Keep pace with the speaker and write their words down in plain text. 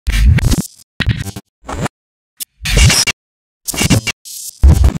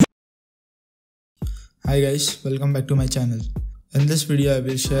Hi guys, welcome back to my channel. In this video I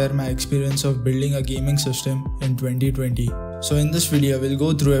will share my experience of building a gaming system in 2020. So in this video I will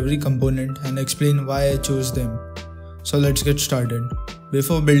go through every component and explain why I chose them. So let's get started.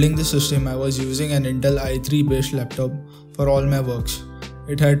 Before building the system I was using an Intel i3 based laptop for all my works.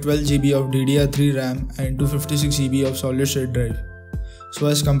 It had 12 GB of DDR3 RAM and 256 GB of solid state drive. So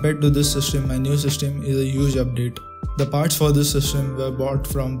as compared to this system, my new system is a huge update. The parts for this system were bought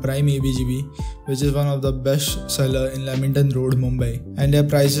from Prime ABGB, which is one of the best seller in Lamington Road, Mumbai, and their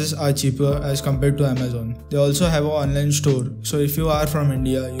prices are cheaper as compared to Amazon. They also have an online store, so if you are from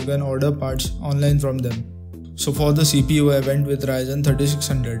India, you can order parts online from them. So for the CPU, I went with Ryzen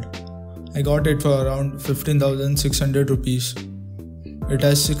 3600. I got it for around 15,600 rupees. It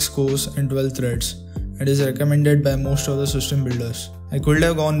has 6 cores and 12 threads and is recommended by most of the system builders. I could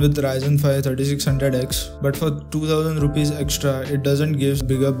have gone with Ryzen 5 3600X, but for 2000 rupees extra, it doesn't give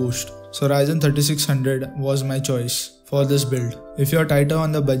bigger boost. So Ryzen 3600 was my choice for this build. If you are tighter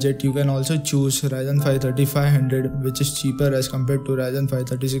on the budget, you can also choose Ryzen 5 3500, which is cheaper as compared to Ryzen 5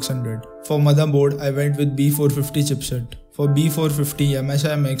 3600. For motherboard, I went with B450 chipset. For B450,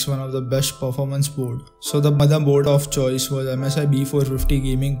 MSI makes one of the best performance board. So the motherboard of choice was MSI B450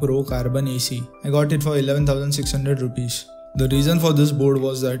 Gaming Pro Carbon AC. I got it for 11,600 rupees. The reason for this board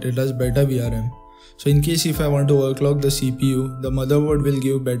was that it has better VRM. So in case if I want to overclock the CPU, the motherboard will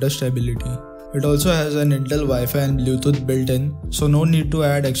give better stability. It also has an Intel Wi-Fi and Bluetooth built in, so no need to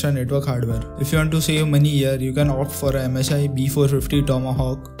add extra network hardware. If you want to save money here, you can opt for a MSI B450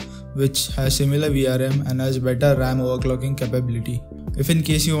 Tomahawk, which has similar VRM and has better RAM overclocking capability. If in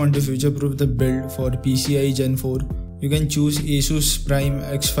case you want to future-proof the build for PCIe Gen 4, you can choose Asus Prime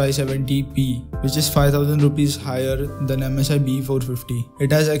X570P, which is 5,000 rupees higher than MSI B450.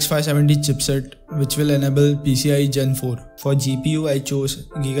 It has X570 chipset, which will enable PCIe Gen 4. For GPU, I chose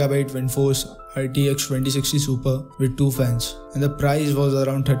Gigabyte Windforce RTX 2060 Super with 2 fans, and the price was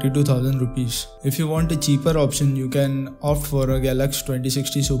around 32,000 rupees. If you want a cheaper option, you can opt for a Galaxy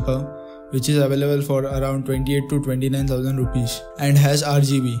 2060 Super, which is available for around 28 to 29,000 rupees and has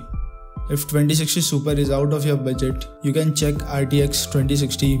RGB. If 2060 Super is out of your budget, you can check RTX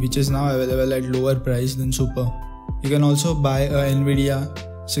 2060, which is now available at lower price than Super. You can also buy a Nvidia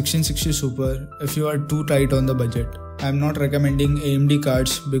 1660 Super if you are too tight on the budget. I am not recommending AMD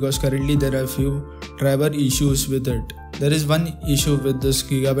cards because currently there are few driver issues with it. There is one issue with this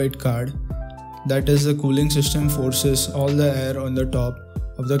Gigabyte card, that is the cooling system forces all the air on the top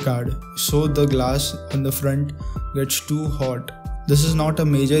of the card, so the glass on the front gets too hot. This is not a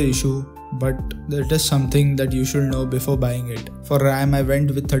major issue, but it is something that you should know before buying it. For RAM, I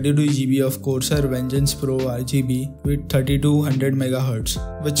went with 32 GB of Corsair Vengeance PRO RGB with 3200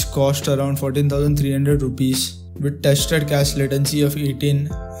 MHz, which cost around 14,300 rupees with tested cache latency of 18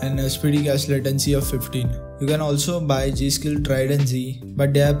 and SPD cache latency of 15. You can also buy G-Skill Trident Z,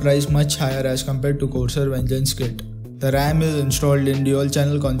 but they are priced much higher as compared to Corsair Vengeance kit. The RAM is installed in dual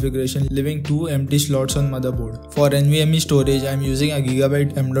channel configuration, leaving 2 empty slots on motherboard. For NVMe storage, I am using a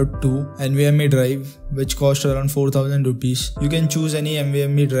Gigabyte M.2 NVMe drive, which cost around 4,000 rupees. You can choose any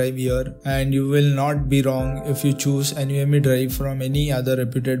NVMe drive here, and you will not be wrong if you choose NVMe drive from any other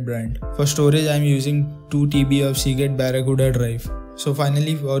reputed brand. For storage, I am using 2 TB of Seagate Baracuda drive. So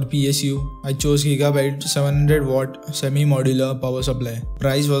finally, for PSU, I chose Gigabyte 700 watt semi-modular power supply.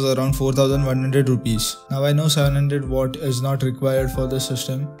 Price was around 4,100 rupees. Now I know 700 watt is not required for the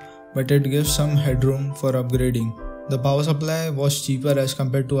system, but it gives some headroom for upgrading. The power supply was cheaper as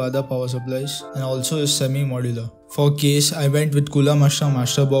compared to other power supplies and also is semi-modular. For case, I went with Cooler Master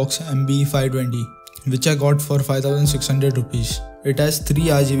Masterbox MB520, which I got for 5,600 rupees. It has 3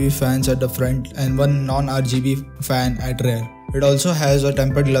 RGB fans at the front and 1 non-RGB fan at rear. It also has a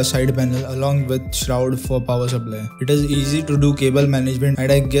tempered glass side panel along with shroud for power supply. It is easy to do cable management,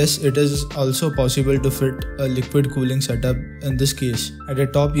 and I guess it is also possible to fit a liquid cooling setup in this case. At the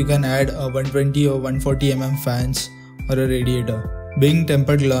top you can add a 120 or 140 mm fans or a radiator. Being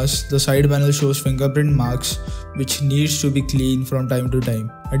tempered glass, the side panel shows fingerprint marks which needs to be cleaned from time to time.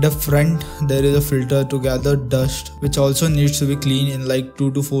 At the front there is a filter to gather dust which also needs to be cleaned in like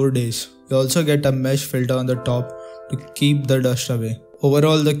 2 to 4 days. You also get a mesh filter on the top to keep the dust away.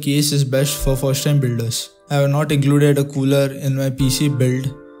 Overall, the case is best for first time builders. I have not included a cooler in my PC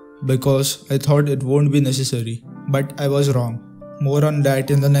build because I thought it won't be necessary, but I was wrong. More on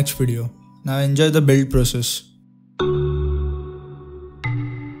that in the next video. Now enjoy the build process.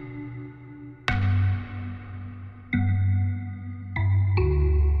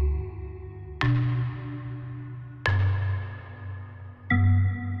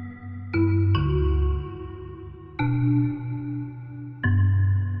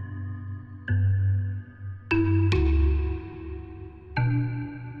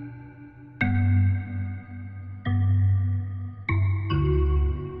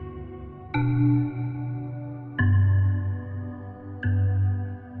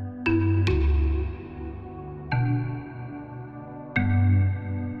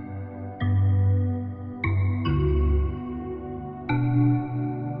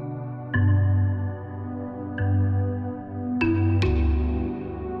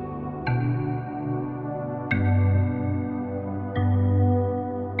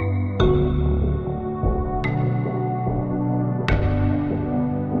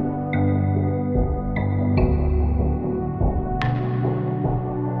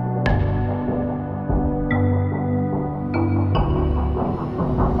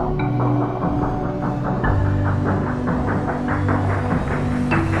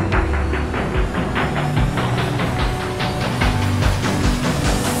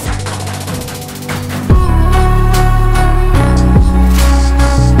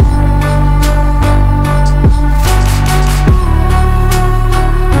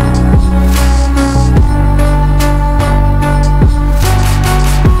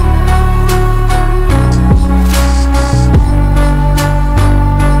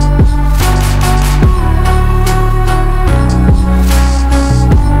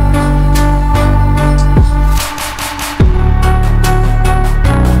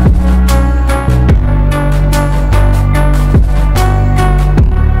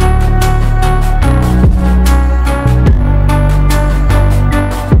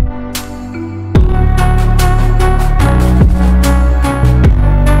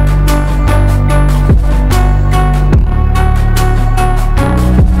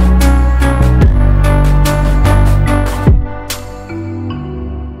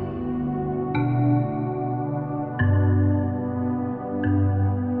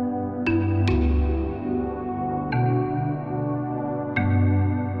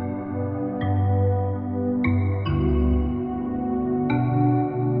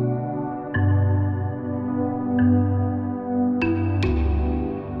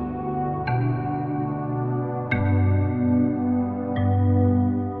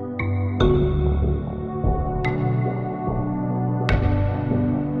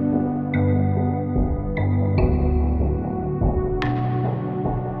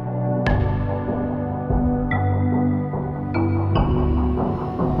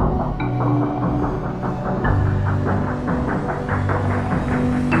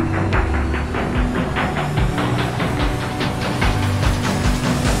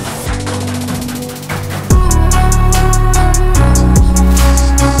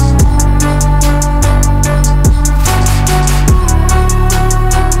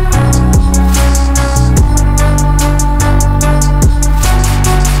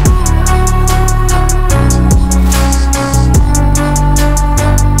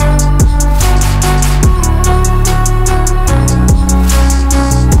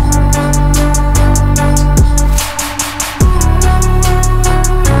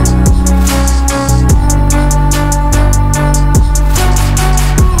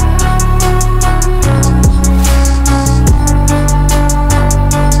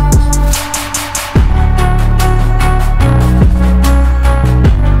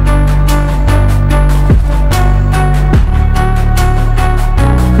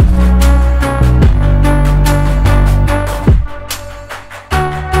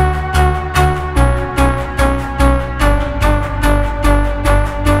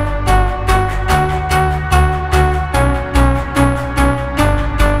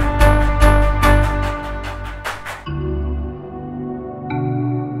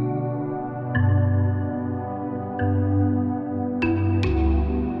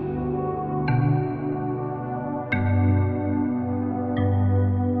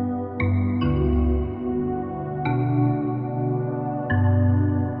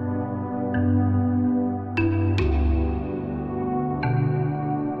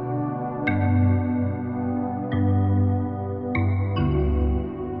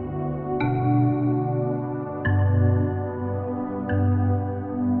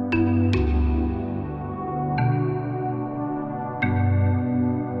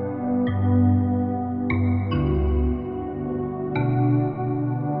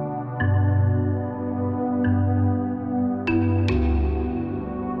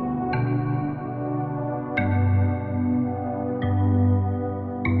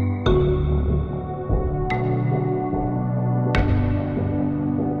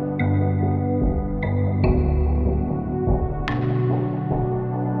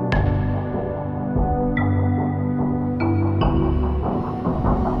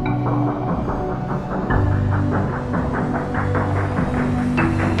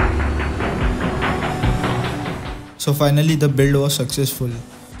 So finally the build was successful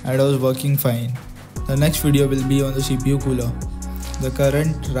and was working fine. The next video will be on the CPU cooler. The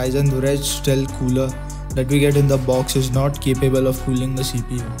current Ryzen Stealth cooler that we get in the box is not capable of cooling the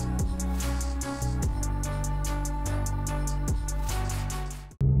CPU.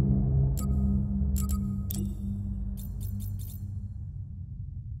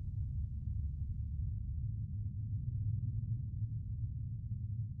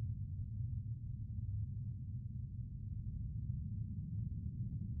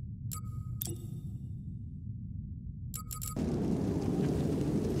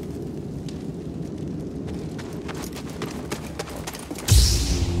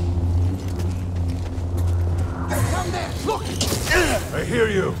 Look! I hear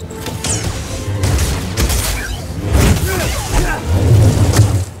you!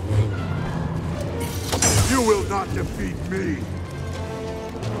 You will not defeat me!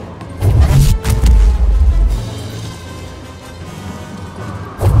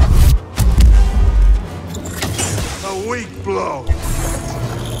 A weak blow!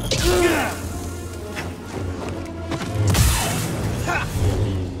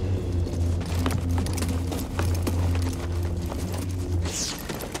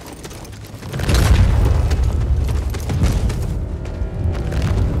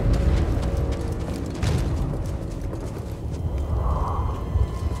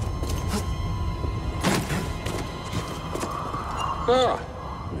 Ah,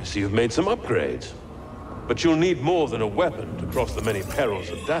 I see you've made some upgrades. But you'll need more than a weapon to cross the many perils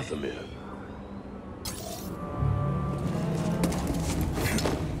of Dathomir.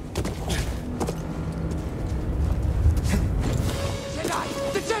 Jedi!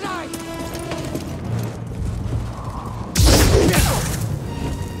 The Jedi!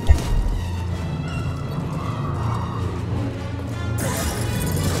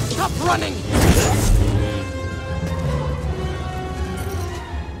 Stop running!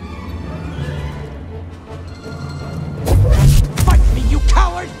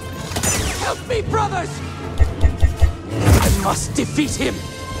 Help me, brothers! I must defeat him!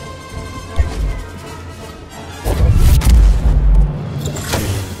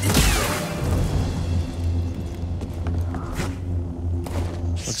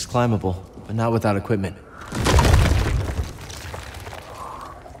 Looks climbable, but not without equipment.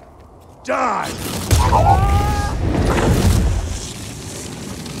 Die!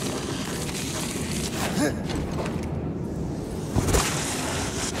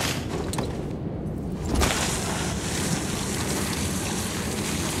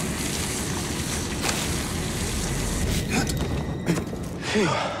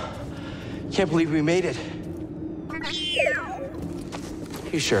 Can't believe we made it.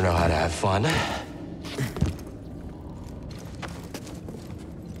 You sure know how to have fun.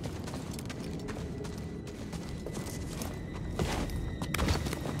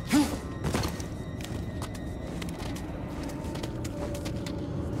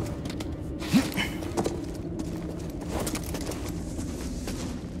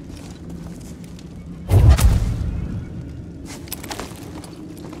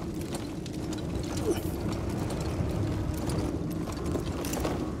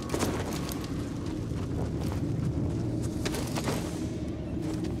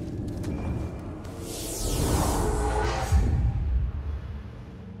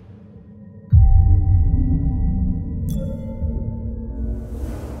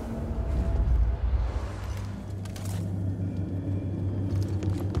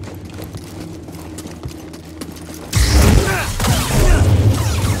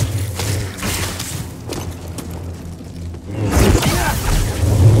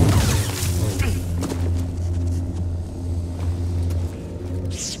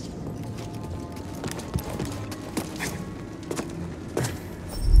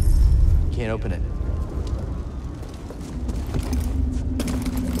 Can't open it.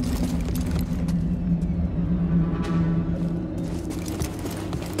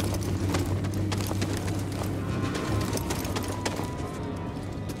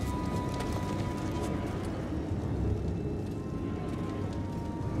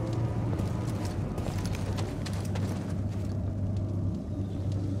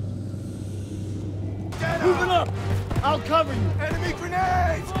 Moving up! I'll cover you! Enemy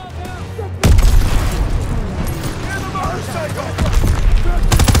grenades! Near the motorcycle!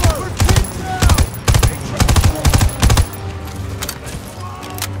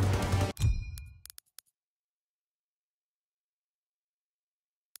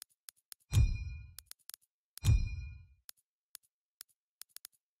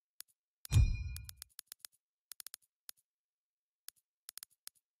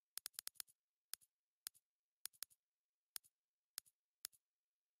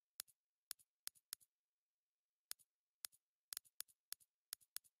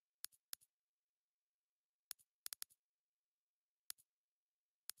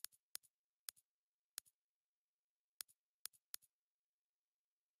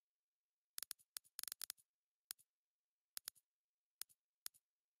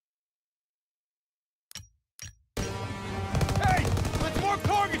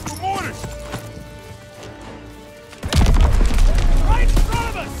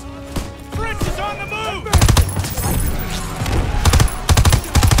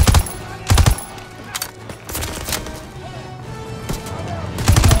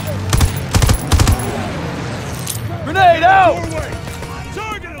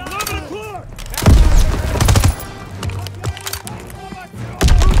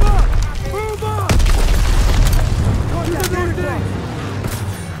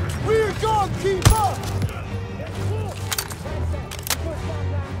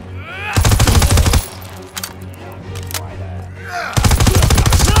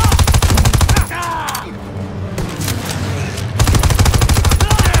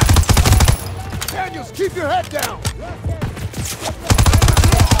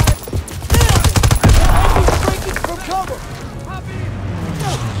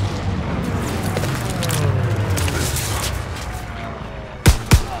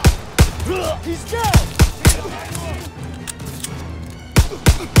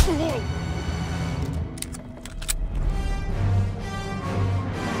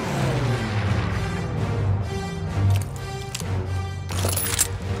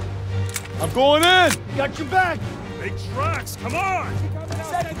 I'm going in! Got your back! Big tracks, come on!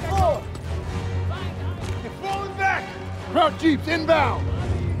 Second floor! You're falling back! Crowd jeeps inbound!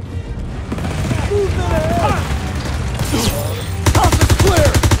 Move to the head! House is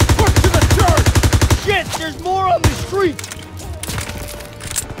clear! Push to the church! Shit, there's more on the street!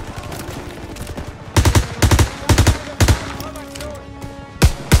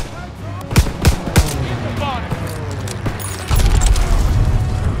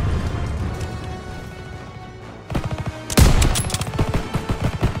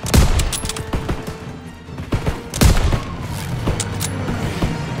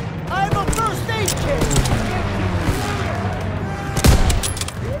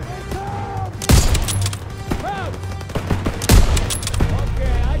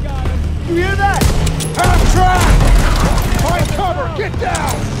 You hear that? Half track! Find cover! Get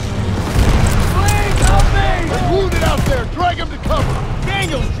down! Please help me! They're wounded out there! Drag him to cover!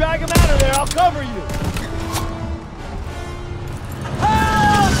 Daniels, drag him out of there! I'll cover you!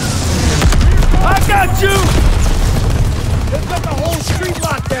 Help! I got you! They've got the whole street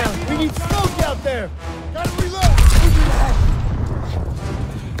locked down! We need smoke out there! Gotta reload!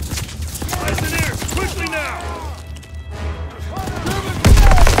 Engineers, quickly now!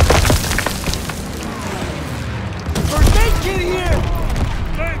 First aid kit here!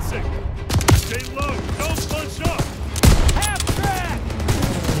 Lancing! Stay low, don't bunch up! Half track!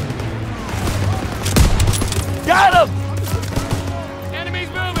 Got him! Enemies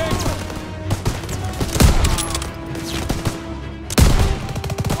moving!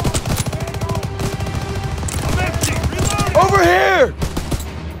 I'm empty, reload! Over here!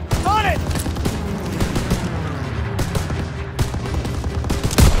 On it!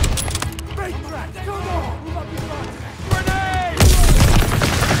 Break track! Come on! Move up your front! Grenade!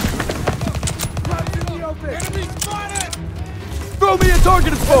 Right in the open! Enemy spotted! Throw me a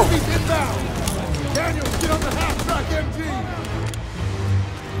target exposed! Enemies inbound! Daniels, get on the half-track MG!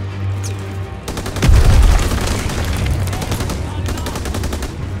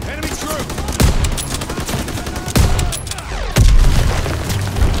 Enemy troop!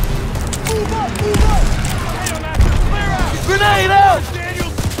 Move up! Move up! Clear out! Grenade out!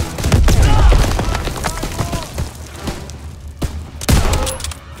 Daniels!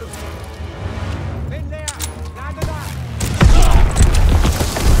 In there! Line it up!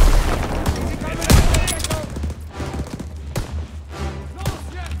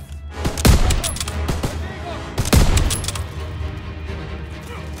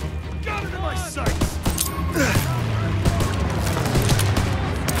 Got it in my sights!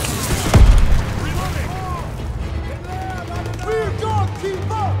 Reloading! Rear dog,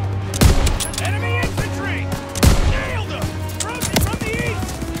 keep up! Enemy infantry! Nailed them! Approaching from the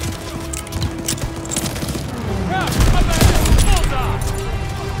east! Crowd, come back! Bullseye!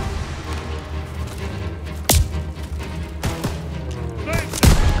 Lancing!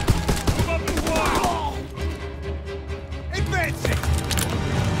 Move up and wide! Advancing!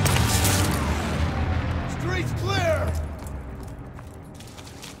 Streets clear!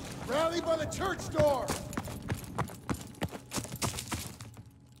 Rally by the church door!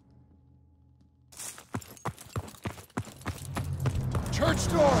 Church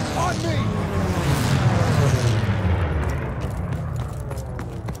door, on me!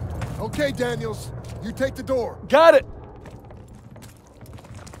 Okay, Daniels, you take the door. Got it!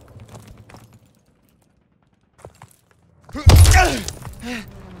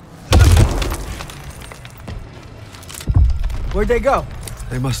 Where'd they go?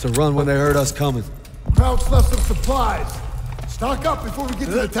 They must have run when they heard us coming. Krauts left some supplies. Stock up before we get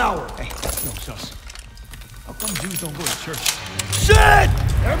to the tower. Hey, no, sus. How come Jews don't go to church? Shit!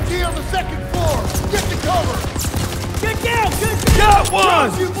 MG on the second floor! Get to cover! Get down! Get down! Got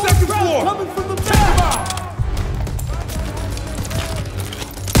one! Second floor! Coming from the back!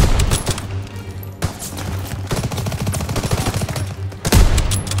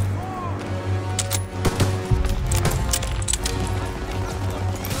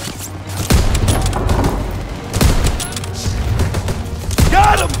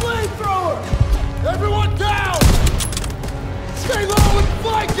 Got him! Flamethrower! Everyone down! Stay low and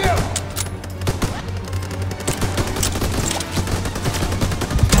flank him!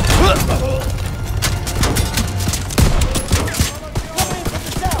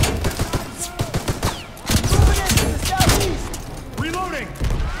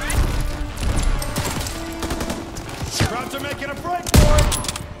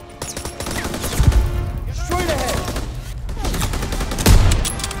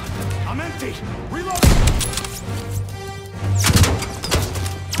 Empty! Reload!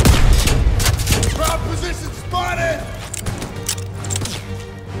 Ground position spotted!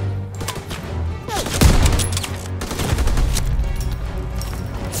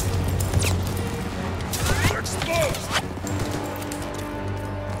 Exposed!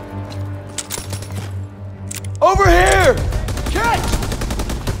 Over here! Catch!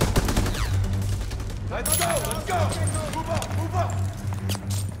 Let's go! Move up!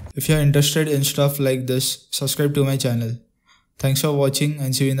 If you're interested in stuff like this, subscribe to my channel. Thanks for watching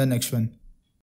and see you in the next one.